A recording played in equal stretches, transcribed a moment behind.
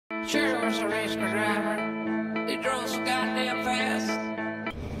Sure was a race car driver. He drove so goddamn fast.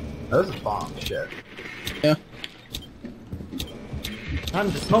 That was a bomb, shit. Yeah.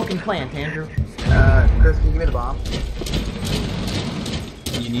 I'm the smoking plant, Andrew. Chris, can you give me the bomb?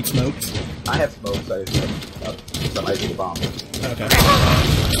 You need smokes? I have smokes, I just have somebody do the bomb. Okay.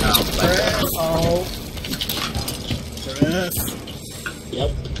 Oh. Chris.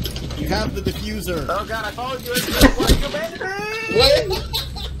 Yep. You have the diffuser. Oh god, I followed you into this. Why you abandoned me? What?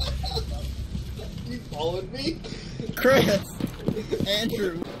 You followed me? Chris.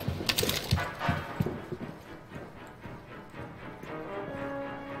 Andrew.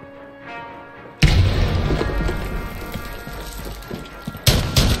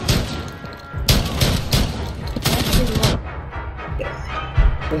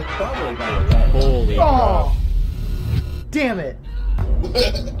 There's probably about a red. Holy Oh! Damn it!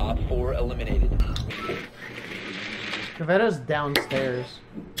 Op 4 eliminated. Gavetta's downstairs.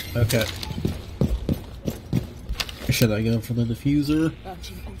 Okay. Should I go for the diffuser?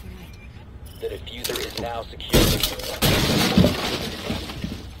 The diffuser is now secure.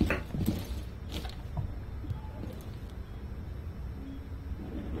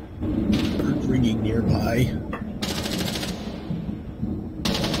 Birds ringing nearby.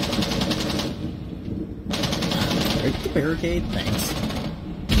 Break the barricade? Thanks.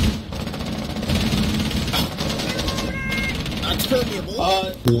 That's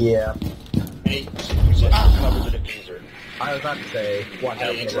permeable. Yeah. Hey, Cover the diffuser. I was about to say, one I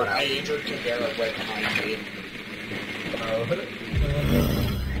out, injured, one out. I injured Kavera right behind me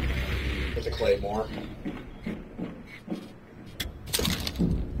with a claymore.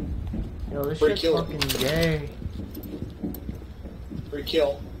 Yo, this Free shit's kill. fucking gay. Free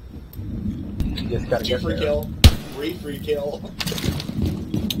kill. Just gotta Two get free there. kill. Free kill.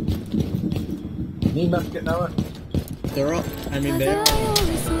 Need musket, Noah? They're up. I mean, they're.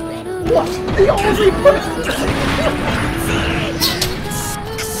 What? The only person!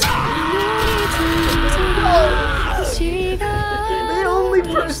 The only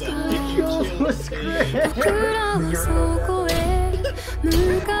person who killed was Chris!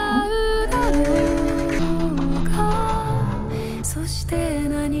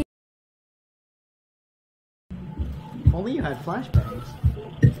 Only you had flashbangs.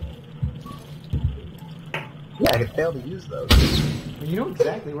 Yeah, I could fail to use those. You know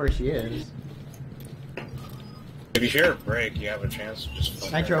exactly where she is. If you hear a break, you have a chance to just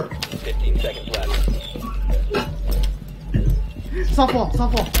flip Nitro. her. 15 seconds left. Softball,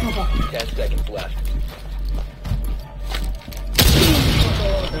 softball, softball. 10 seconds left.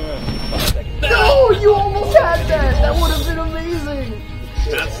 5 seconds. No, you almost had that! That would have been amazing!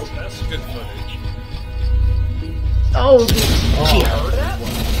 That's good footage. Oh,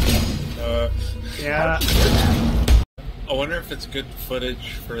 Yeah. I wonder if it's good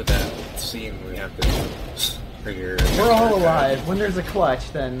footage for that scene we have to do for your. we're all alive. When there's a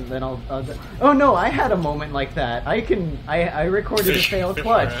clutch, then I'll oh no, I had a moment like that. I recorded a failed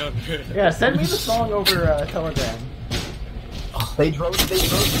clutch. Yeah, send me the song over Telegram. They drove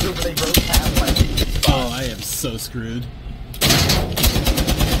past my feet. Oh, I am so screwed.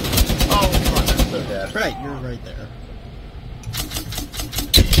 Oh, fuck, I'm so dead. Right, you're right there.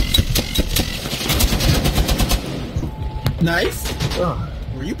 Nice. Ugh.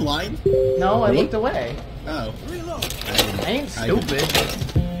 Were you blind? No, I Me? looked away. Oh. I ain't stupid.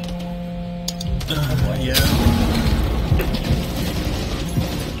 Yeah.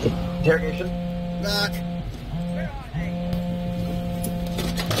 Interrogation? Knock.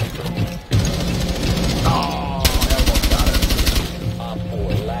 Oh, I almost got it. Op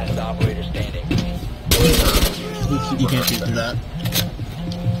 4, last operator standing. You can't shoot through that.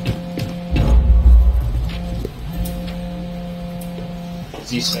 Is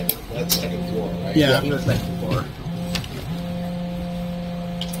he second? That's second floor, right? Yeah. He was second floor.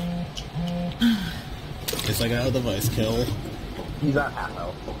 Guess I got a device kill. He's at half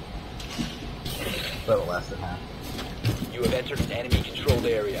health. A little less than half. You have entered an enemy-controlled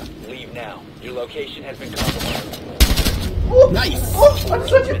area. Leave now. Your location has been compromised. Nice! Oh, I'm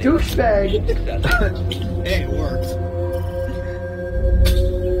such a douchebag! Successful. Hey, it worked.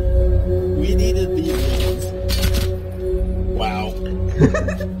 We needed the evidence. Wow.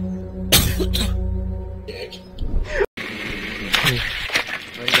 Dick.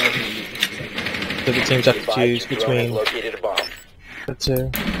 So the teams have to choose Advise your drone has between located a bomb. the two.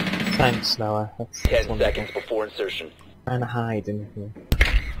 Thanks, Noah. That's 10 wonderful. seconds before insertion. Trying to hide in here.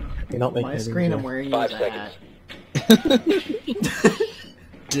 You're not making My it screen I'm easier. wearing 5 is seconds.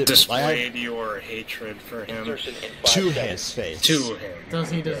 Displayed your hatred for him Insertion in 5 To seconds. his face. to him. Does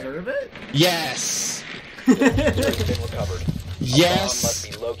he deserve it? Yes! Has been recovered. Yes.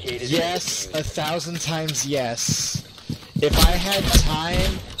 Must be located. Yes, 1,000 times yes. If I had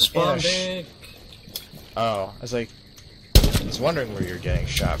time. Spawn big. Oh, I was wondering where you're getting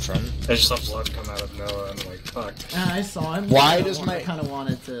shot from. I just saw blood come out of Noah and I'm like, fuck. I saw him. Why does my kind of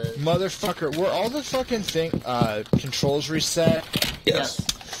wanted to? Motherfucker, were all the fucking controls reset? Yes.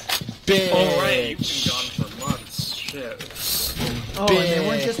 Bitch. Oh right, you've been gone for months. Shit. Oh, and they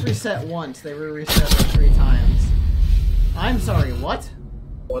weren't just reset once; they were reset like 3 times. I'm sorry. What?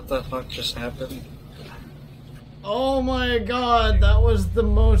 What the fuck just happened? Oh my god, that was the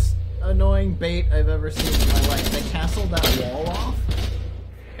most annoying bait I've ever seen in my life. They castled that wall off,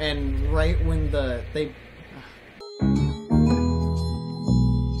 and right when they.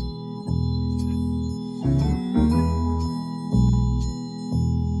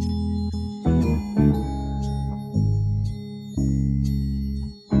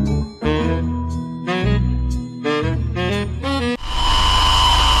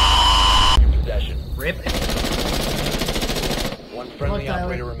 Rip. One friendly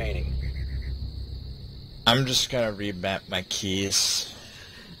operator remaining. I'm just gonna remap my keys.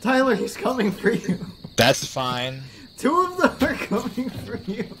 Tyler, he's coming for you. That's fine. 2 of them are coming for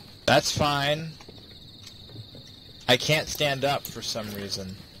you. That's fine. I can't stand up for some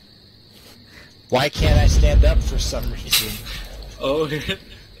reason. Why can't I stand up for some reason? Oh,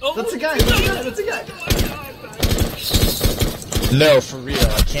 oh that's a guy. That's a guy. That's a guy. No, for real.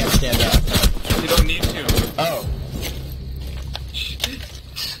 I can't stand up. You don't need to. Oh.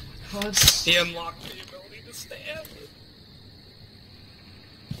 What? He unlocked the ability to stand.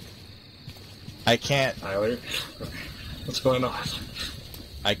 I can't. Tyler, what's going on?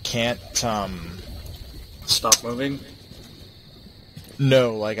 I can't, Stop moving?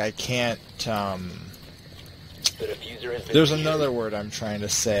 No, like, I can't, The diffuser has been There's another word I'm trying to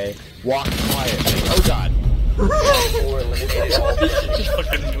say. Walk quietly. Oh god. Just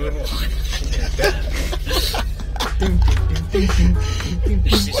fucking moonwalk.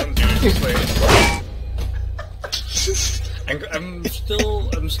 You see some dude play.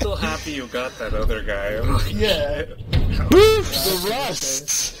 I'm still happy you got that other guy. I'm like, yeah. Woo! The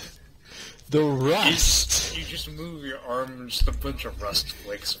rust! The rust! You just move your arm and just a bunch of rust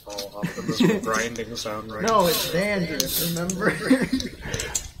flakes fall off of this grinding sound right No, it's dangerous, remember?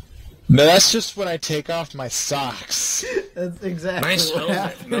 No, that's just when I take off my socks. That's exactly Nice what helmet.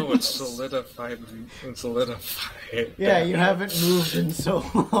 happened. No, it's solidified. It's solidified. Yeah, you haven't moved in so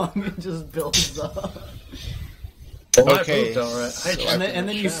long, it just builds up. Okay. And then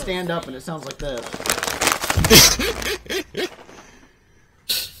you stand up and it sounds like this.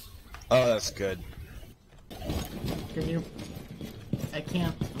 Oh, that's good. Can you... I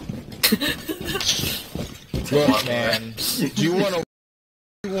can't... Look, man. Do you wanna...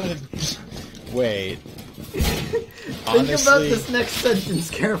 Wait. Think about this next sentence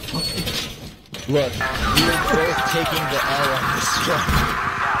carefully. Look, we're both taking the L on this strike.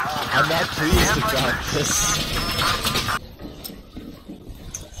 I'm not pleased about this.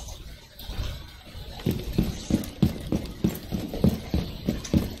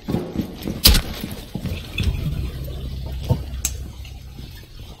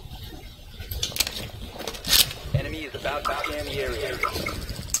 Enemy is about to scan the area.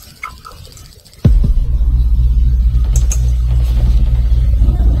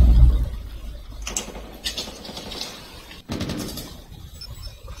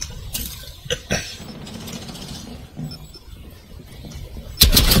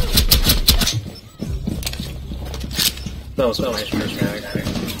 That was a nice first mag.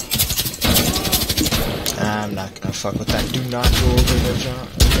 I'm not gonna fuck with that. Do not go over there,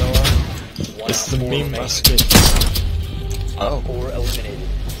 Noah. It's the mean musket. Oh. 4 eliminated.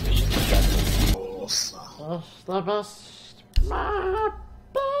 Mission successful. That's the best.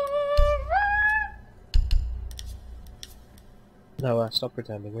 Noah, stop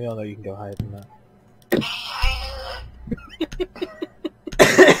pretending. We all know you can go higher than that.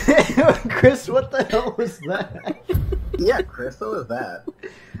 Chris, what the hell was that? Yeah, Chris, what was that?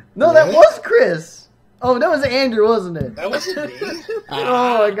 No, that was Chris! Oh, that was Andrew, wasn't it? That wasn't me.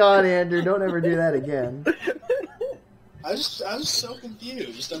 Oh my god, Andrew, don't ever do that again. I was so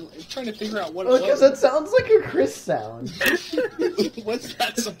confused. I'm trying to figure out what Well, it because was. it sounds like a Chris sound. What's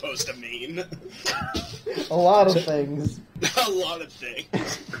that supposed to mean? A lot of things. A lot of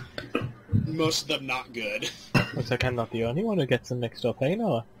things. Most of them not good. Looks like I'm not the only one who gets them mixed up, eh,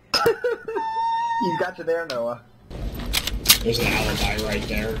 Noah? You got you there, Noah. There's an alibi right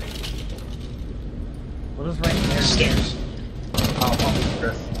there. What is right there? Stairs. Oh,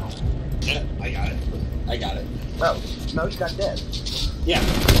 Chris. Yeah, I got it. I got it. No, you got dead. Yeah, I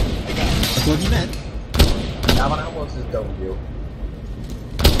got it. That's what he meant. Now I almost just dove you.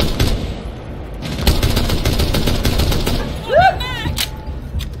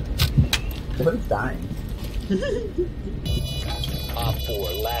 Op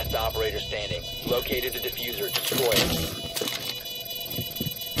 4, last operator standing. Located the diffuser. Destroy it.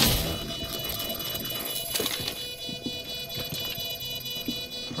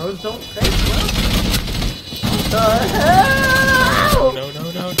 Pros don't face well. What the hell? No.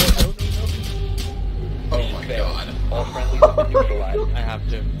 Oh my god. All friendlies have been neutralized. I have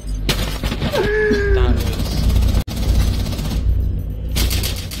to. That was...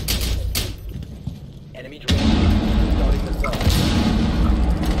 Enemy drone starting the zone.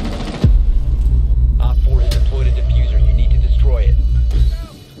 Op 4 has deployed a diffuser. You need to destroy it.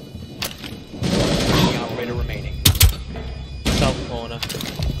 Only operator remaining. South corner.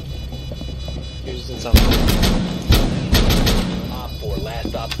 Used in south corner. Op 4, last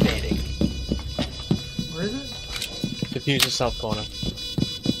stop standing. Where is it? Diffuser south corner.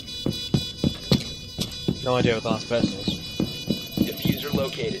 No idea what the last person is. Diffuser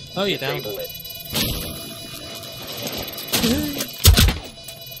located. Oh, you're down. Disable it.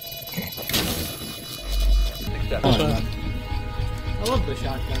 Successful. I love the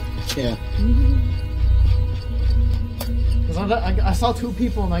shotgun. Yeah. Cause I saw two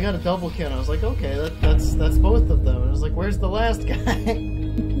people and I got a double kill. And I was like, okay, that's both of them. And I was like, where's the last guy?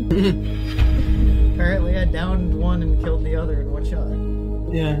 Apparently, I downed one and killed the other in one shot.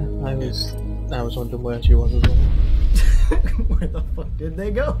 Yeah, I was wondering where she was as well. Where the fuck did they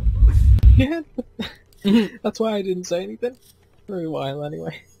go? Yeah, that's why I didn't say anything for a while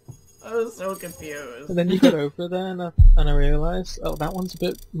anyway. I was so confused. And then you got over there, and I realised, oh, that one's a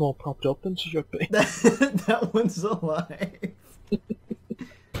bit more propped up than she should be. That one's alive.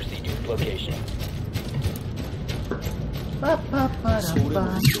 Proceed to location.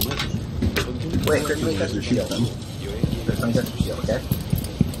 Wait, there's something that's your shield. There's something that's your shield, okay?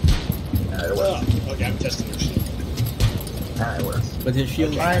 It works. Oh, okay, I'm testing your shield. It works. But his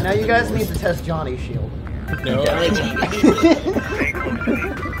shield. Alright, now you guys need to test Johnny's shield. No, Alright, Johnny.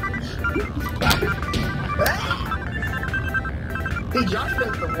 Hey, Josh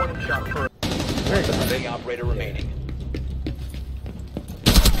does the one shot for. Only operator remaining.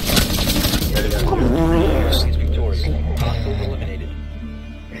 He's victorious. Hostiles eliminated.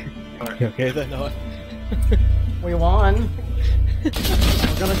 you okay then, Noah? We won.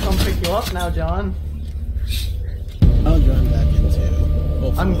 I'm gonna come pick you up now, John. I'll join back in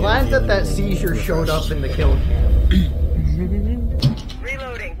too. I'm glad that seizure showed up in the kill cam.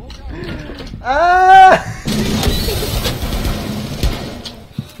 Reloading. Ah!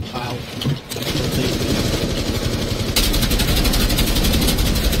 Wow.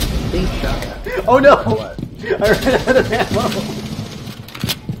 Being shot at. Oh no! What? I ran out of ammo.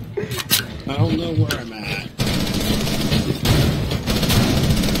 I don't know where I'm at.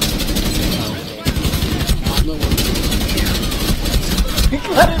 I don't know where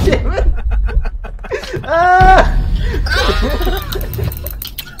God damn it! Ah!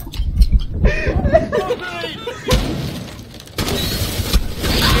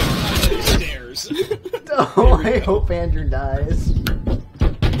 stairs. Oh, I hope Andrew dies.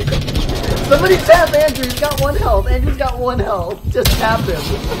 Somebody tap Andrew, he's got 1 health. Andrew's got 1 health. Just tap him.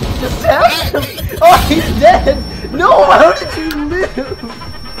 Just tap him. Oh, he's dead! No, how did you live?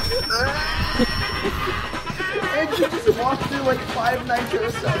 Andrew just walked through like 5 nitro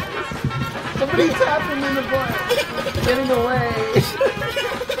cells. Somebody tap him in the butt. Getting away.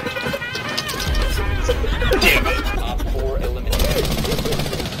 Damn it. Op 4 eliminated.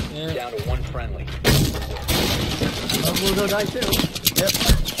 Down to 1 friendly. We'll go die too. Yep.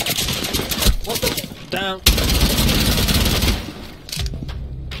 Down.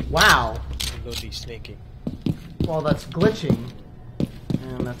 Wow. Bloody sneaky. Well, that's glitching.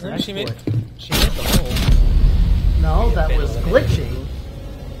 And that's an She made exploit. the hole. No, that was glitching.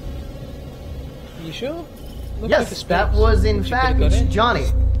 Are you sure? Looked like a Yes, space. that was in She fact could've got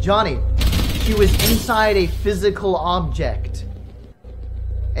in. Johnny. She was inside a physical object.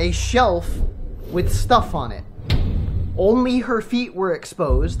 A shelf with stuff on it. Only her feet were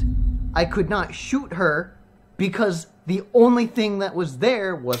exposed. I could not shoot her because the only thing that was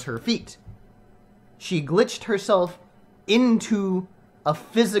there was her feet. She glitched herself into a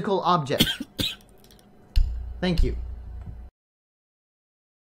physical object. Thank you.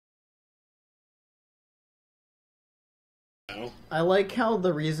 I like how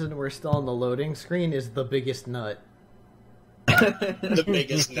the reason we're still on the loading screen is the biggest nut. The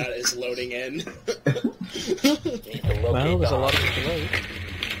biggest nut is loading in. Need to locate Well, there's the a lot of hostage. delay.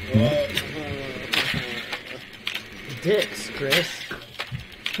 Dicks, Chris.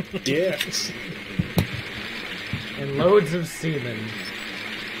 Dicks. And loads of semen.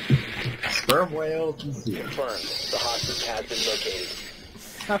 Sperm whales and seals. Confirmed. The hostage has been located.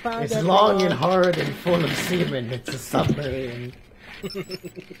 It's long and hard and full of semen. It's a submarine. To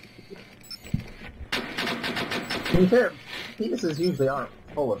be fair, penises usually aren't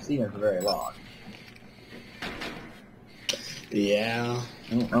full of semen for very long. Yeah.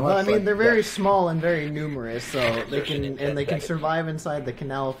 Well, I mean, they're very small and very numerous, so they can survive inside the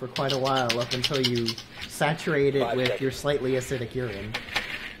canal for quite a while up until you saturate it with your slightly acidic urine.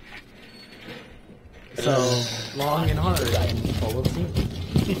 So long and hard and full of semen.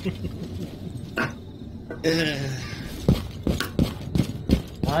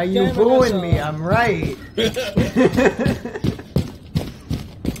 Why are you booing me? I'm right.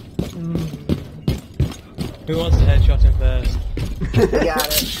 Who wants to headshot him first? I got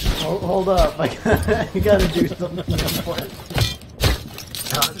it. Hold up, I gotta do something important.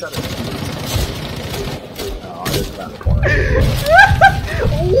 Oh, there's around the corner.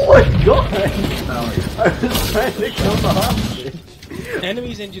 Oh my god! I was trying to kill the hostage.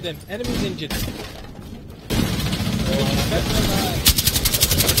 Enemies injured him. Enemies injured.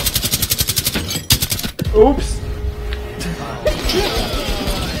 Oops!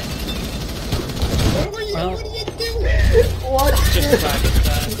 Watch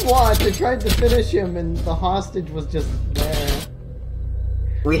it! Watch, I tried to finish him and the hostage was just there.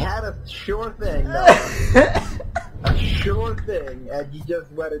 We had a sure thing, no. A sure thing, and you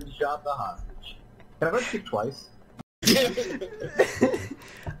just went and shot the hostage. Can I shoot twice?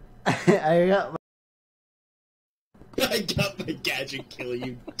 I got my gadget kill,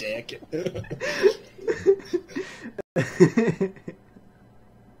 you dick.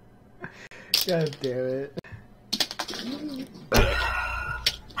 God damn it.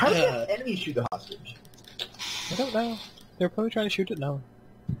 How did the enemy shoot the hostage? I don't know. They're probably trying to shoot at Noah.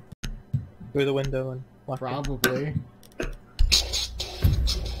 Through the window and walk in. Probably. Can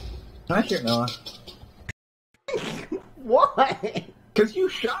I shoot Noah? Why? Because you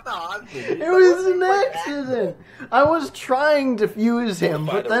shot the hostage. It was an accident. I was trying to fuse him,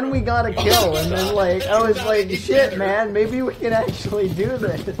 but then we got a kill, and then I was like, shit, man, maybe we can actually do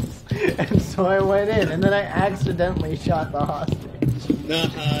this. And so I went in, and then I accidentally shot the hostage. Nah,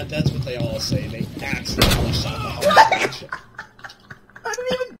 that's what they all say. They accidentally shot the hostage. I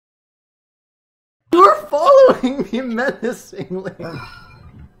didn't even... You were following me menacingly.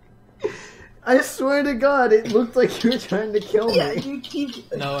 I swear to God, it looked like you were trying to kill me. Yeah, you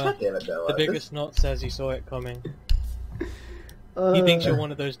keep... Noah, Noah. the biggest nut says he saw it coming. He thinks you're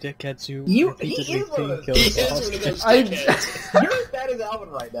one of those dickheads who repeatedly team kills. He is one of those You're dickheads. as bad as Alvin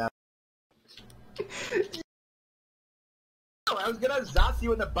right now. I was gonna zot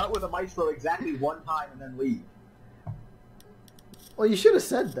you in the butt with a maestro exactly one time and then leave. Well, you should have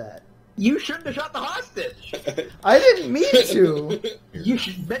said that. You shouldn't have shot the hostage! I didn't mean to! You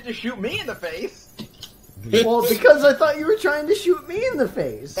meant to shoot me in the face! Well, because I thought you were trying to shoot me in the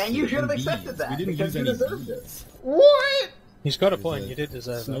face. And you should have accepted that, because you deserved it. What? He's got a point, you did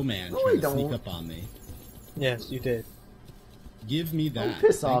deserve it. Snowman No, trying I to sneak don't. up on me. Yes, you did. Give me that. Oh,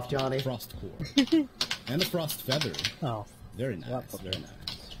 piss off, Thank you, Johnny. Frost core. And a frost feather. Oh. Very nice, very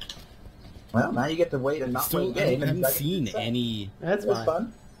nice. Well, now you get to wait and not Still, play the game. I haven't seen any That's It was fine.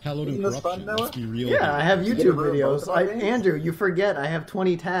 fun. Hallowed Isn't and this fun, corruption. Noah? Let's be real. Yeah, I have You YouTube get rid of videos. both of our games? Andrew, you forget I have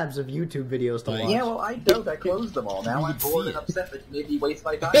 20 tabs of YouTube videos to Like- watch. Yeah, well, I don't. I closed them all. Now You I'm would bored see and it. upset that you made me waste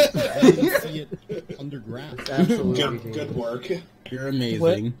my time. I can see it underground. Absolutely. Good work. You're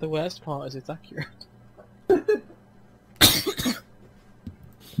amazing. The worst part is it's accurate.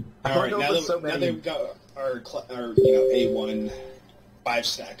 Alright, now so that many. we've got our A1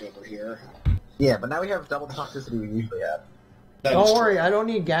 5-stack over here. Yeah, but now we have double toxicity we usually have. That Don't is worry, true. I don't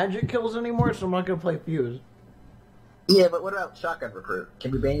need gadget kills anymore, so I'm not gonna play Fuse. Yeah, but what about Shotgun Recruit?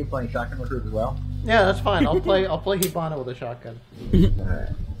 Can we ban you playing Shotgun Recruit as well? Yeah, that's fine. I'll play Hibana with a shotgun. Alright.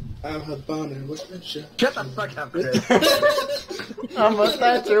 I'm a boner with the shot. Shut the fuck up, Chris. I'm a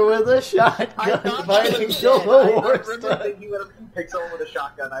Thatcher with a I shotgun thought fighting you kill did. the I war remember star. thinking when you pick someone with a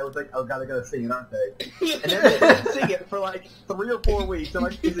shotgun, I was like, oh god, they're gonna sing it, aren't they? And then they didn't sing it for like 3 or 4 weeks. I'm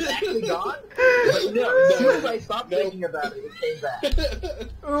like, is it actually gone? But no, as soon as I stopped thinking about it, it came back.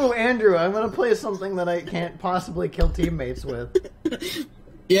 Ooh, Andrew, I'm gonna play something that I can't possibly kill teammates with.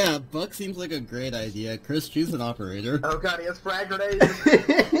 Yeah, Buck seems like a great idea. Chris, choose an operator. Oh god, he has frag grenades.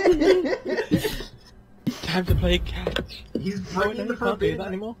 Time to play catch. He's Oh, bringing no, the you can't do forbidden. that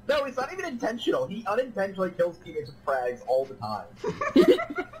anymore. No, it's not even intentional. He unintentionally kills teammates with frags all the time.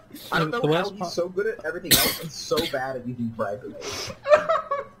 I don't know The how worst he's part- so good at everything else and so bad at using frag grenades.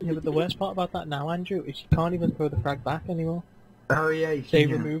 Yeah, but the worst part about that now, Andrew, is you can't even throw the frag back anymore. Oh yeah, you They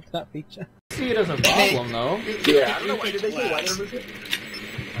should. removed that feature. See it as a problem, though. Yeah, I don't know why did they say why they removed it.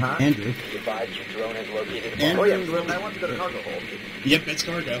 Huh? Andrew. Advise your drone has located a bomb. Andrew. Oh yeah, I want to go to cargo hold. Yep, it's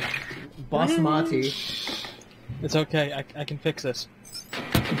cargo. Basmati. It's okay, I can fix this.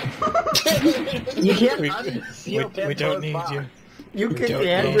 You can't We unseal we don't need box. you. You We kick don't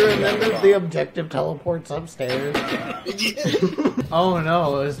Andrew know. and then the objective teleports upstairs. Oh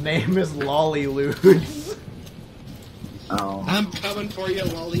no, his name is Lolly Ludes. Oh. I'm coming for you,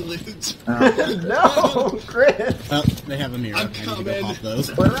 lolly loots. No, Chris! Oh, they have a mirror. I'm I need to go coming. pop those.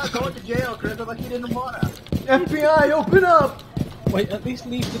 What about going to jail, Chris? I'm like you didn't wanna. FBI, open up! Wait, at least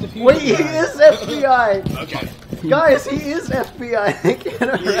leave the diffuser. Wait, he behind. is FBI! Okay. Guys, he is FBI. They can't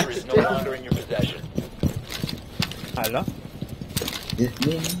Diffuser is arrest no him. longer in your possession. Hello? It's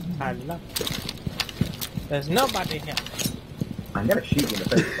me. Hello? There's nobody here. I'm gonna shoot you in the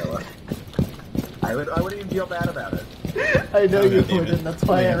face, fella. I wouldn't even feel bad about it. I know Oh, you God damn it. wouldn't, that's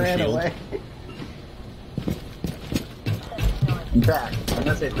why They I have a ran shield. away. In fact, I'm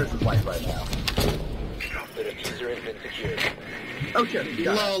gonna save Chris's life right now. The diffuser has been secured. Oh shit, you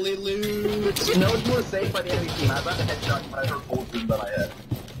got it. Lolly loots. No, it's more safe by the enemy team. I was about to headshot you when I heard full zoom that I had.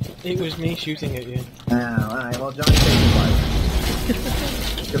 It was me shooting at you. Oh, alright, well, Johnny saved his life.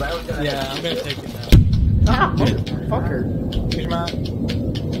 Because I was gonna Yeah, I'm gonna take it now. Ah, motherfucker. Here's my...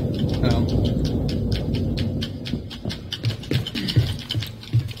 Oh.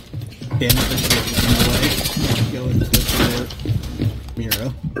 Damn it, this shit is in the way. Go into this mirror.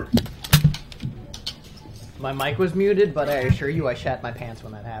 My mic was muted, but I assure you I shat my pants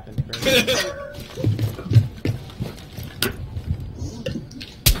when that happened.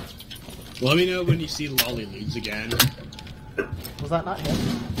 Let me know when you see lolly loots again. Was that not him?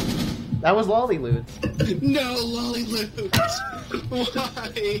 That was Lolly Ludes. No, lolly loots.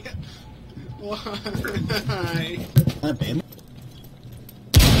 Why? Why? Damn.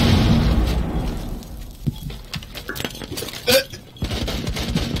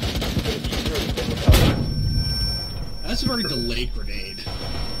 That's a very delayed grenade.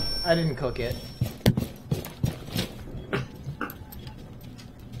 I didn't cook it.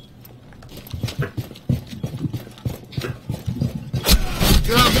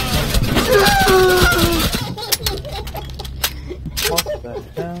 What the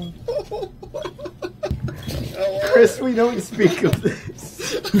hell? Chris, we don't speak of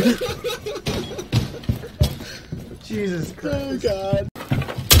this. Jesus Christ. God.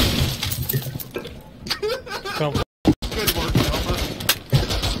 Come. Good work, Alpha.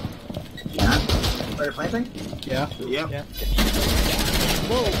 Yeah? Are you planting? Yeah. Yep. Yeah.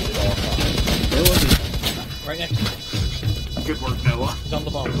 It wasn't. Right next to me. Good work, Noah. He's on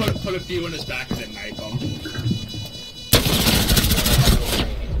the bomb. Put a few in his back and then knife him.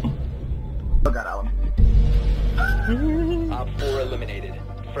 Oh god, Alan. Op 4 eliminated.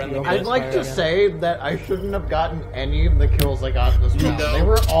 Friendly I'd like to say that I shouldn't have gotten any of the kills I got in this round. No. They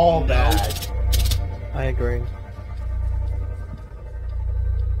were all bad. I agree.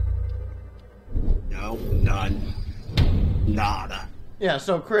 No, none. Nada. Yeah,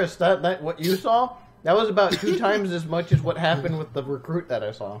 so Chris, that what you saw, that was about 2 times as much as what happened with the recruit that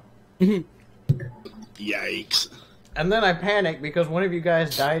I saw. Yikes. And then I panicked because one of you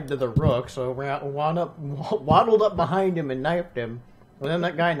guys died to the rook, so I waddled up behind him and knifed him. And then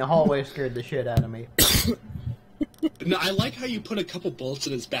that guy in the hallway scared the shit out of me. No, I like how you put a couple bullets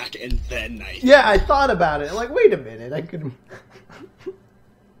in his back and then knife. Yeah, I thought about it. I'm like, wait a minute, I could...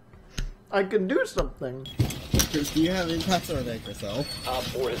 I can do something. Chris, do you have impacts or make yourself? Op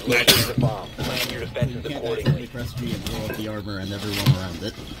 4 has located a bomb. Plan your You defenses can't accordingly. accidentally press G and blow up the armor and everyone around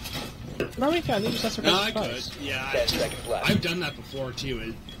it. No, we can. You just have to No, press I could. twice. Yeah, 10 seconds left. I've done that before too.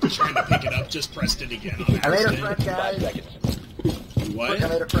 And trying to pick it up, just pressed it again. I made a friend, 5 guys. seconds. What? I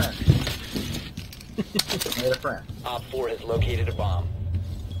made a friend. I made a friend. Op 4 has located a bomb.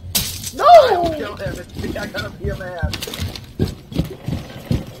 No! Kill him. It's me. I gotta be a man.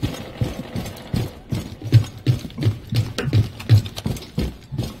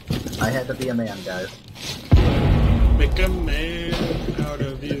 I had to be a man, guys. Make a man out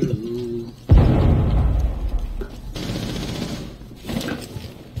of you.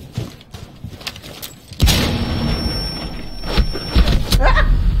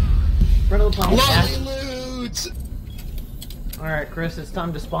 Front of the pump. Lolly loots! Alright, Chris, it's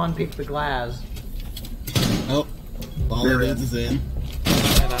time to spawn peek the glass. Oh, Lolly Ludes is in.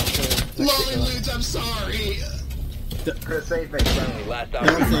 And after... Lolly loots, I'm sorry. Chris, save me. Friendly, last Don't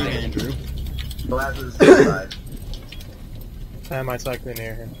operator say standing. Andrew. The last is suicide. I might cycle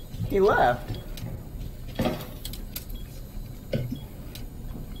near him. He left.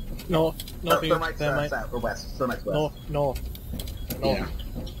 North. North. Thermite's There, mate. south or west. Thermite's west. North. North. North. Yeah.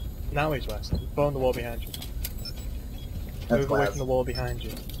 Now he's west. Go on the wall behind you. That's Move away glass. from the wall behind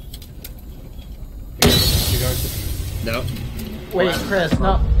you. going to? No. Wait, Chris,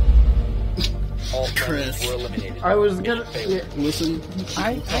 no. All Chris. friendlies were eliminated. I was gonna. Yeah. Listen.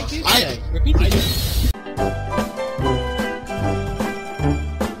 I did say. Repeat it.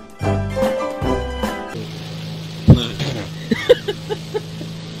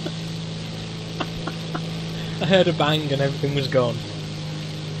 I heard a bang and everything was gone.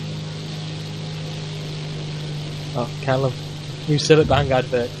 Oh, Callum. You said a bang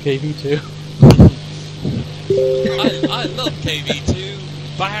advert, KV2. I love KV2.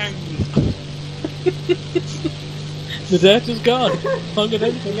 Bang! The data's gone. Longer than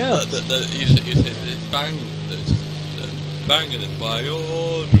anything else. You said it's bang. It's banging it by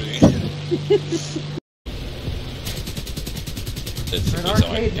ordering. It's so I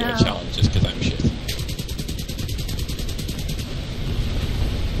can get a challenge just because I'm shit.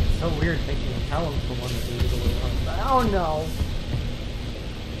 So weird thinking Callum's the one that needed a little help. Oh no!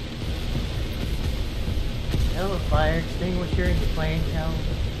 Hello, fire extinguisher, you playing, Callum?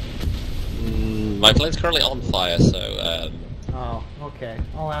 My plane's currently on fire, so Oh, okay.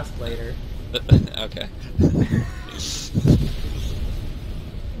 I'll ask later. okay.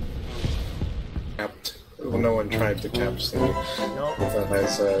 Capped. Well, no one tried to capture me. Nope. But I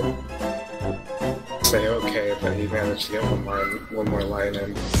said, say okay, but he managed to get one more line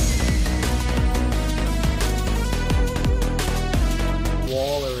in.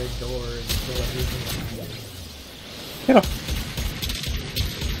 Wall or a door until everything. Get off.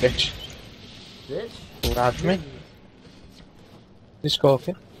 Bitch. Bitch? Grab me. Just go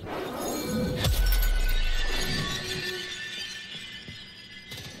okay.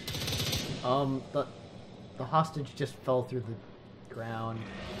 The hostage just fell through the ground.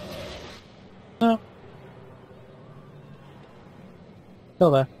 No.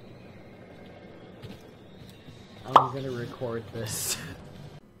 Still there. I'm gonna record this.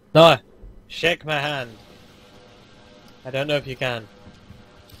 No! Shake my hand. I don't know if you can.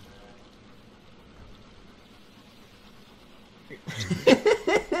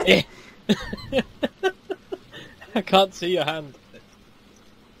 I can't see your hand.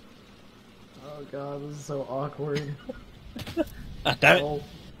 Oh god, this is so awkward. Ah, damn it.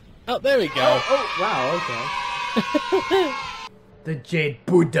 Oh, there we go. Oh, wow, okay. The Jade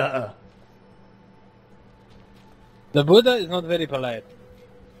Buddha. The Buddha is not very polite.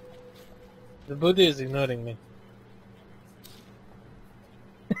 The Buddha is ignoring me.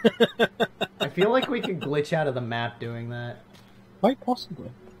 I feel like we could glitch out of the map doing that. Quite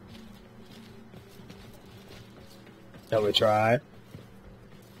possibly. Shall we try?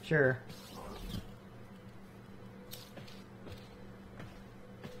 Sure.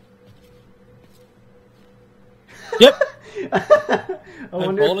 Yep! I I'm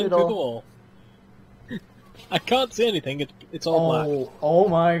wonder falling if through the it'll... wall. I can't see anything, it's all black. Oh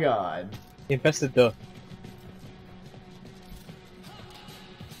my god. Infested door.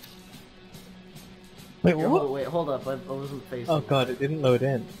 Wait, what? Wait, hold up, I wasn't facing. Oh god, it didn't load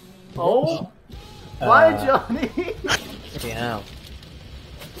in. Oh? Why, Johnny? Yeah.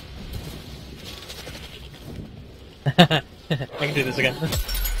 I can do this again.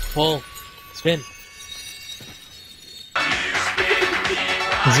 Whoa. Spin.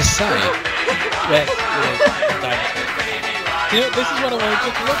 Is this Sally? Yes, you know, this is what I wanted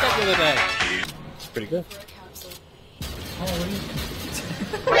you to look at the other day. It's pretty good.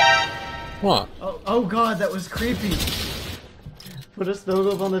 What? Oh god, that was creepy. Put a snow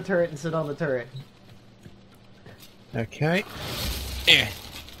globe on the turret and sit on the turret. Okay.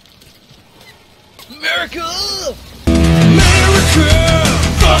 America! America!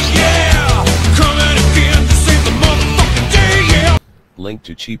 Fuck yeah! Coming again to save the motherfucking day, yeah! Link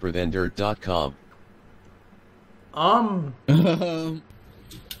to cheaperthandirt.com.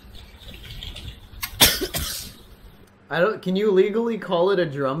 I don't. Can you legally call it a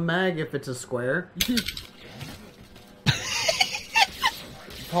drum mag if it's a square?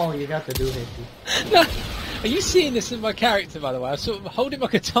 Paul, you got the doohickey. No, are you seeing this in my character, by the way? I'm sort of holding my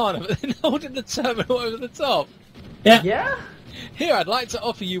katana, but then holding the terminal over the top. Yeah. Yeah? Here, I'd like to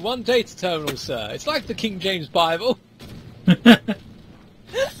offer you one data terminal, sir. It's like the King James Bible.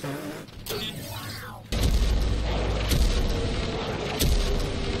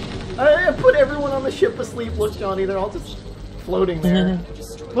 I put everyone on the ship asleep. Look, Johnny, they're all just floating there.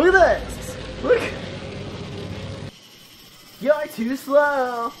 Look at that! Look! You're too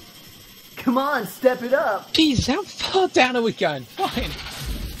slow! Come on, step it up! Jesus, how far down are we going? Fine.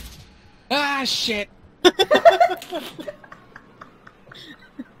 Ah, shit! I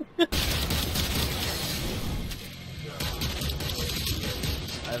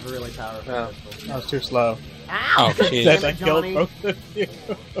have a really powerful pistol. That was too slow. Ow! Oh, shit. I killed Johnny. both of you.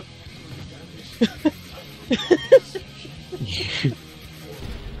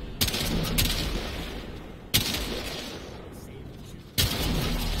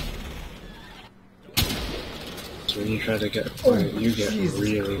 So when you try to get quiet, you get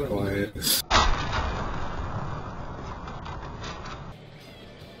really quiet.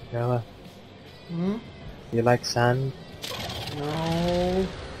 Noah, Hmm? you like sand? No.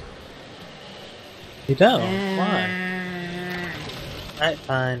 You don't? Why? Right,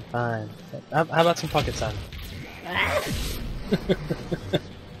 fine, fine. How about some pocket sand?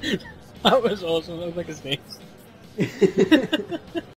 That was awesome. That was like a sneeze.